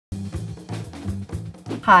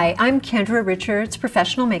Hi, I'm Kendra Richards,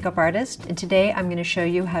 professional makeup artist, and today I'm going to show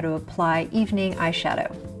you how to apply evening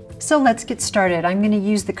eyeshadow. So let's get started. I'm going to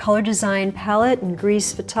use the Color Design palette in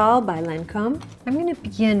Gris Fatale by Lanco. I'm going to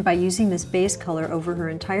begin by using this base color over her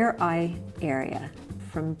entire eye area,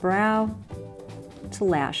 from brow to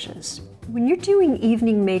lashes. When you're doing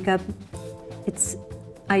evening makeup, it's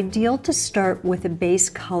ideal to start with a base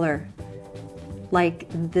color like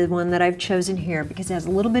the one that I've chosen here, because it has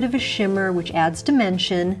a little bit of a shimmer which adds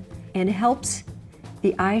dimension and helps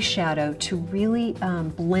the eyeshadow to really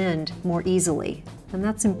blend more easily. And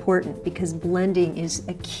that's important because blending is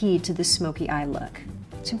a key to the smoky eye look.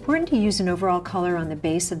 It's important to use an overall color on the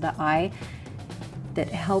base of the eye that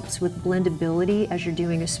helps with blendability as you're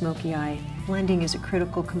doing a smoky eye. Blending is a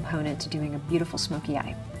critical component to doing a beautiful smoky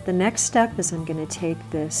eye. The next step is I'm going to take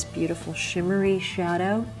this beautiful shimmery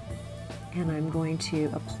shadow and I'm going to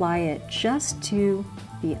apply it just to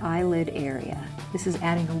the eyelid area. This is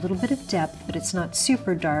adding a little bit of depth, but it's not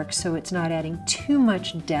super dark, so it's not adding too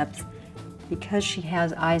much depth because she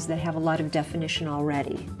has eyes that have a lot of definition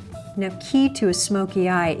already. Now, key to a smoky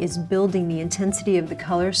eye is building the intensity of the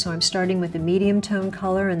color, so I'm starting with a medium tone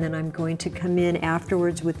color and then I'm going to come in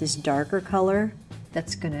afterwards with this darker color.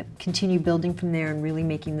 That's going to continue building from there and really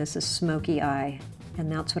making this a smoky eye. And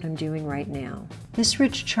that's what I'm doing right now. This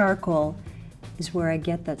rich charcoal is where I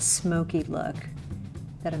get that smoky look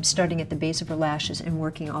that I'm starting at the base of her lashes and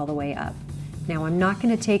working all the way up. Now I'm not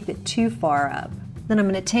going to take it too far up. Then I'm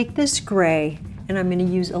going to take this gray and I'm going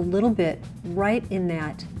to use a little bit right in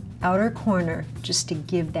that outer corner just to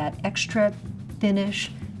give that extra finish,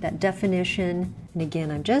 that definition. And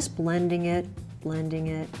again, I'm just blending it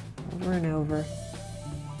over and over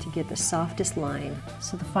to get the softest line.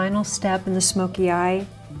 So the final step in the smoky eye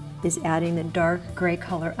is adding the dark gray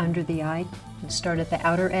color under the eye. And start at the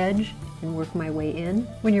outer edge and work my way in.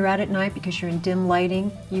 When you're out at night, because you're in dim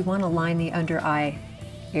lighting, you want to line the under eye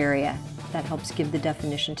area. That helps give the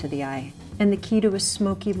definition to the eye. And the key to a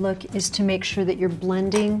smoky look is to make sure that you're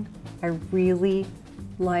blending. I really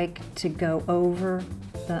like to go over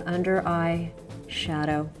the under eye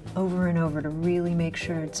shadow over and over to really make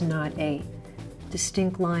sure it's not a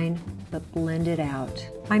distinct line, but blend it out.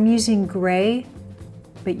 I'm using gray,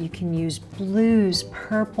 but you can use blues,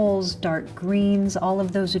 purples, dark greens. All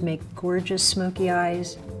of those would make gorgeous smoky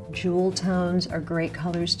eyes. Jewel tones are great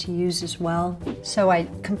colors to use as well. So I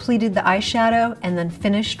completed the eyeshadow and then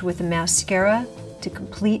finished with a mascara to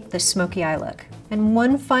complete the smoky eye look. And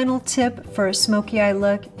one final tip for a smoky eye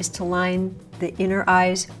look is to line the inner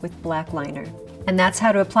eyes with black liner. And that's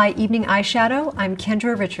how to apply evening eyeshadow. I'm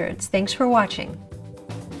Kendra Richards. Thanks for watching.